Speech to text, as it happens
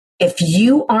If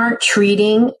you aren't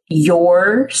treating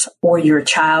yours or your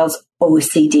child's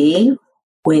OCD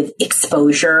with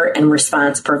exposure and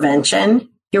response prevention,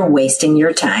 you're wasting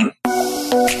your time.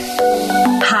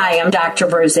 Hi, I'm Dr.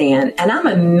 Roseanne, and I'm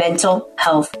a mental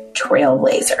health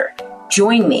trailblazer.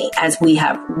 Join me as we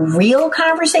have real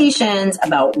conversations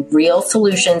about real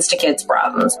solutions to kids'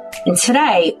 problems. And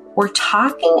today, we're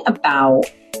talking about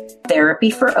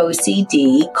therapy for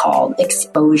OCD called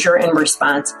exposure and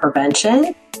response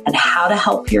prevention and how to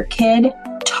help your kid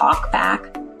talk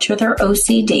back to their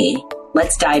OCD.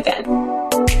 Let's dive in.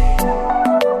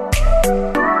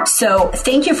 So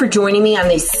thank you for joining me on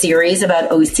this series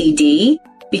about OCD,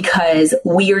 because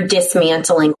we are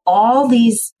dismantling all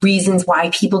these reasons why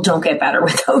people don't get better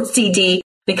with OCD,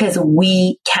 because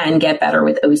we can get better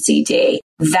with OCD.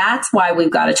 That's why we've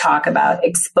got to talk about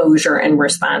exposure and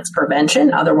response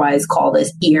prevention, otherwise called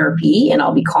as ERP, and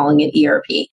I'll be calling it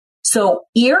ERP. So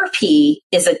ERP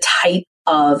is a type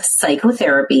of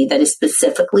psychotherapy that is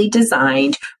specifically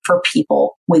designed for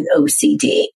people with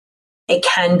OCD. It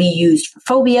can be used for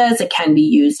phobias, it can be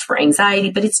used for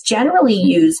anxiety, but it's generally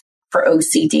used for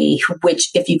OCD, which,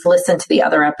 if you've listened to the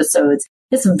other episodes,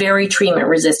 is a very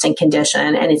treatment-resistant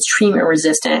condition, and it's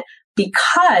treatment-resistant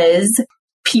because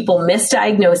people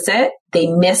misdiagnose it, they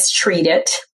mistreat it,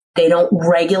 they don't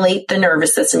regulate the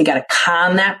nervous system. You got to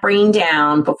calm that brain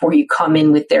down before you come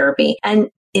in with therapy. And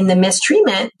in the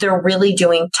mistreatment, they're really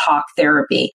doing talk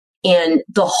therapy. And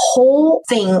the whole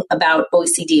thing about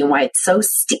OCD and why it's so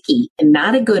sticky in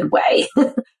not a good way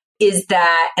is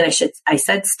that, and I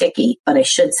said sticky, but I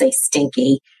should say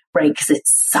stinky, right? Because it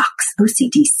sucks.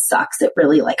 OCD sucks. It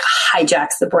really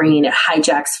hijacks the brain. It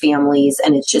hijacks families.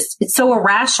 And it's so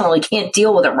irrational. You can't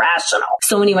deal with irrational.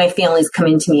 So many of my families come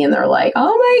into me and they're like,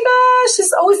 oh my gosh,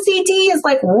 this OCD is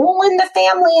ruling the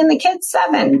family and the kid's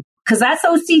 7. Because that's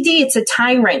OCD. It's a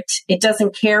tyrant. It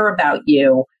doesn't care about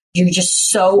you. You're just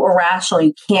so irrational.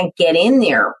 You can't get in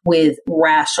there with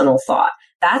rational thought.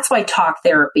 That's why talk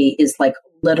therapy is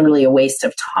literally a waste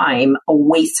of time.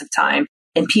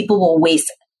 And people will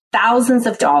waste thousands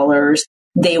of dollars.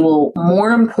 They will,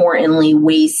 more importantly,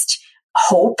 waste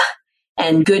hope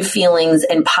and good feelings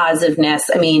and positiveness.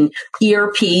 I mean,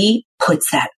 ERP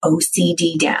puts that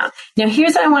OCD down. Now,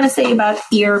 here's what I want to say about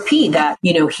ERP, that,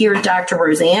 here at Dr.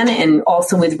 Roseanne and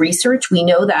also with research, we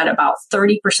know that about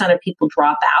 30% of people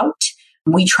drop out.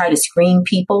 We try to screen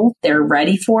people. They're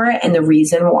ready for it. And the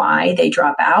reason why they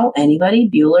drop out, anybody?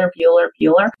 Bueller,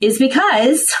 is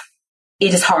because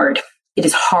it is hard. It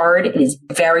is hard. It is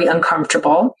very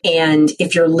uncomfortable. And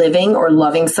if you're living or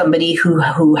loving somebody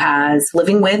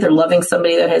living with or loving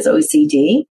somebody that has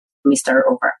OCD, let me start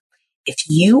over. If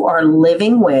you are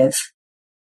living with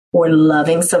or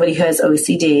loving somebody who has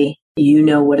OCD, you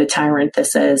know what a tyrant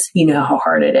this is. You know how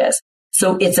hard it is.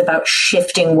 So it's about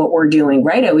shifting what we're doing,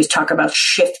 right? I always talk about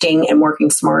shifting and working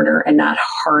smarter and not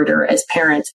harder as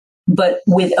parents. But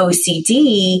with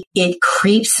OCD, it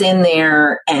creeps in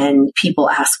there and people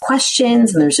ask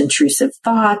questions and there's intrusive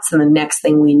thoughts. And the next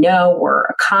thing we know, we're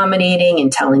accommodating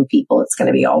and telling people it's going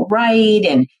to be all right.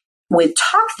 And with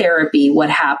talk therapy,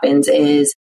 what happens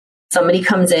is somebody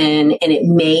comes in and it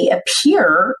may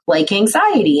appear like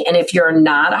anxiety. And if you're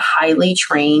not a highly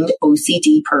trained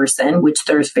OCD person, which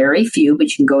there's very few, but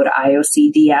you can go to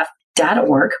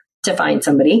iocdf.org to find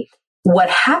somebody, what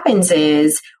happens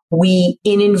is we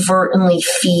inadvertently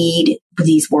feed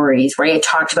these worries, right? I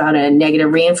talked about a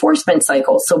negative reinforcement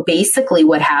cycle. So basically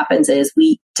what happens is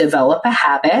we develop a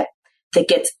habit that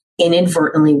gets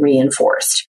inadvertently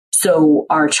reinforced. So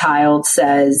our child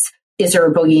says, is there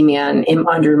a boogeyman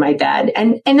under my bed?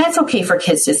 And that's okay for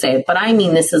kids to say, but I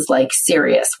mean, this is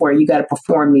serious, where you got to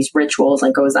perform these rituals and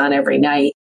it goes on every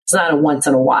night. It's not a once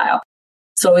in a while.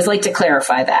 So I always like to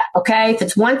clarify that. Okay. If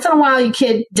it's once in a while, your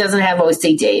kid doesn't have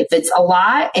OCD. If it's a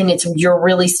lot and you're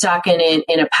really stuck in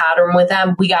a pattern with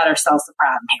them, we got ourselves a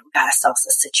problem here. We got ourselves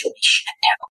a situation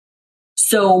now.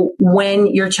 So when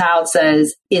your child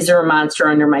says, is there a monster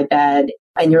under my bed?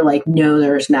 And you're like, no,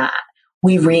 there's not.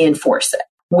 We reinforce it.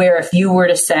 Where if you were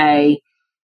to say,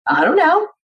 I don't know,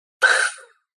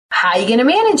 how are you going to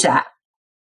manage that?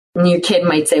 And your kid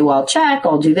might say, well, check,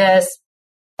 I'll do this.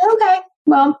 Okay,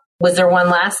 well, was there one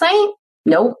last night?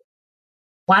 Nope.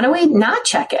 Why don't we not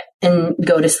check it and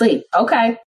go to sleep?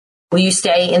 Okay. Will you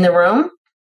stay in the room?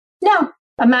 No,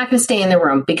 I'm not going to stay in the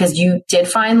room because you did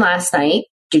fine last night.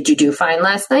 Did you do fine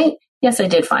last night? Yes, I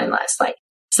did fine last night.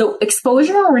 So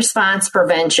exposure and response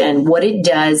prevention, what it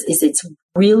does is it's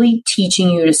really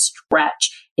teaching you to stretch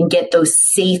and get those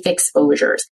safe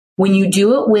exposures. When you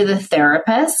do it with a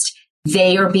therapist,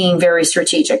 they are being very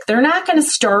strategic. They're not going to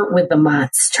start with the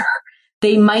monster.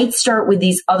 they might start with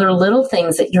these other little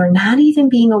things that you're not even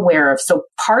being aware of. So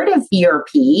part of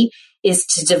ERP is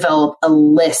to develop a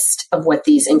list of what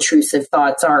these intrusive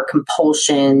thoughts are,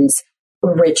 compulsions,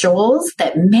 rituals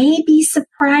that may be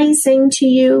surprising to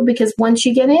you, because once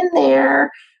you get in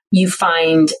there, you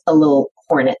find a little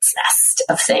hornet's nest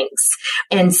of things.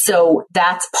 And so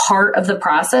that's part of the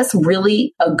process.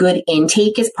 Really, a good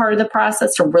intake is part of the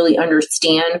process to really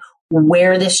understand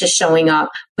where this is showing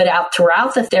up. But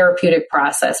throughout the therapeutic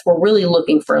process, we're really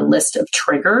looking for a list of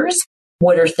triggers.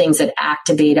 What are things that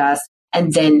activate us?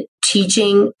 And then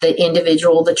teaching the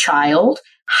individual, the child,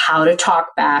 how to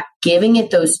talk back, giving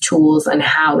it those tools on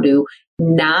how to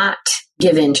not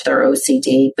give in to their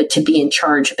OCD, but to be in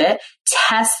charge of it,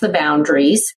 test the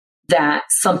boundaries that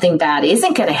something bad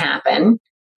isn't going to happen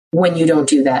when you don't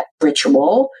do that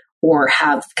ritual or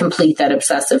complete that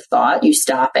obsessive thought. You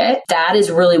stop it. That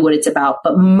is really what it's about.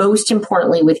 But most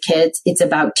importantly with kids, it's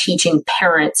about teaching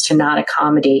parents to not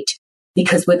accommodate,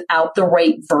 because without the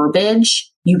right verbiage,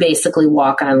 you basically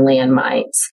walk on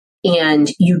landmines. And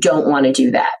you don't want to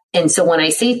do that. And so when I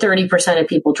say 30% of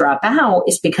people drop out,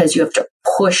 it's because you have to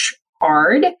push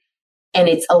hard and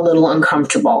it's a little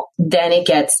uncomfortable. Then it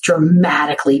gets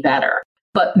dramatically better.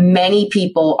 But many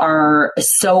people are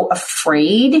so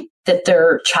afraid that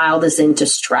their child is in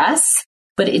distress,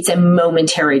 but it's a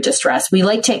momentary distress. We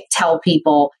like to tell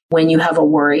people, when you have a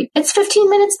worry, it's 15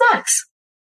 minutes max.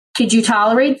 Could you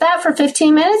tolerate that for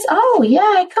 15 minutes? Oh, yeah,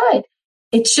 I could.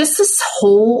 It's just this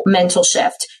whole mental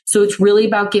shift. So it's really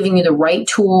about giving you the right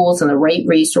tools and the right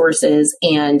resources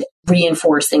and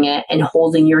reinforcing it and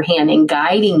holding your hand and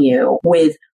guiding you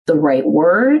with the right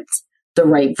words, the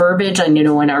right verbiage. I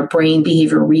know in our brain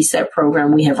behavior reset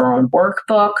program, we have our own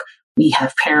workbook. We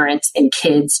have parents and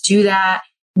kids do that.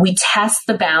 We test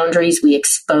the boundaries. We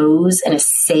expose in a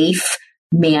safe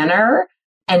manner.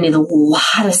 And a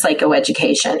lot of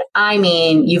psychoeducation. I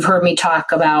mean, you've heard me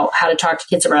talk about how to talk to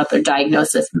kids about their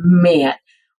diagnosis. Man,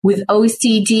 with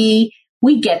OCD,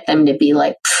 we get them to be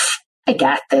like, I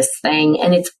got this thing.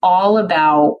 And it's all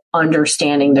about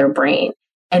understanding their brain.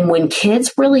 And when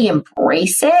kids really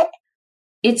embrace it,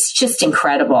 it's just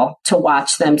incredible to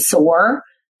watch them soar.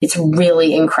 It's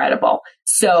really incredible.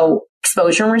 So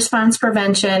exposure and response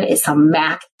prevention is a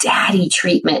MAC Daddy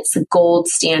treatment. It's the gold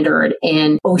standard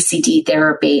in OCD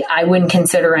therapy. I wouldn't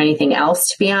consider anything else,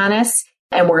 to be honest.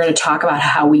 And we're going to talk about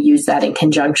how we use that in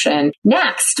conjunction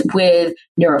next with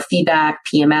neurofeedback,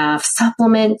 PMF,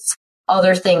 supplements,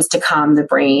 other things to calm the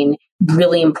brain.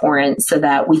 Really important so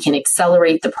that we can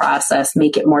accelerate the process,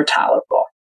 make it more tolerable.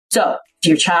 So if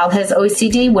your child has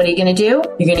OCD, what are you going to do?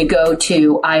 You're going to go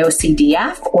to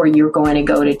IOCDF, or you're going to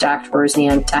go to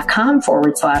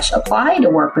drroseanne.com/apply to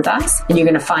work with us. And you're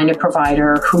going to find a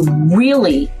provider who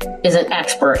really is an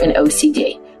expert in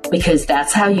OCD, because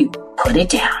that's how you put it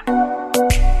down.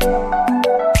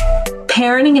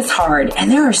 Parenting is hard,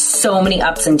 and there are so many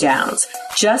ups and downs.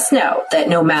 Just know that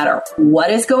no matter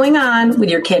what is going on with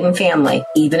your kid and family,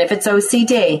 even if it's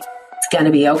OCD, it's going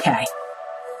to be okay.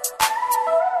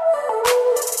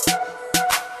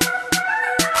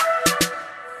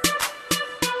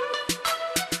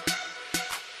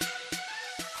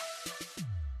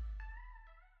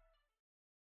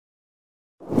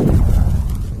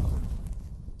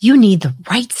 You need the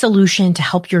right solution to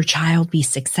help your child be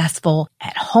successful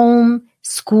at home,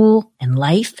 school, and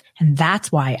life. And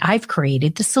that's why I've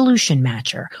created the Solution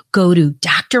Matcher. Go to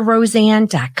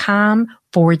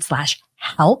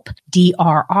drroseanne.com/help,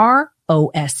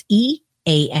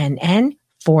 DRROSEANN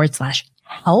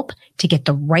 /help to get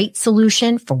the right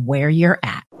solution for where you're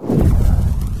at.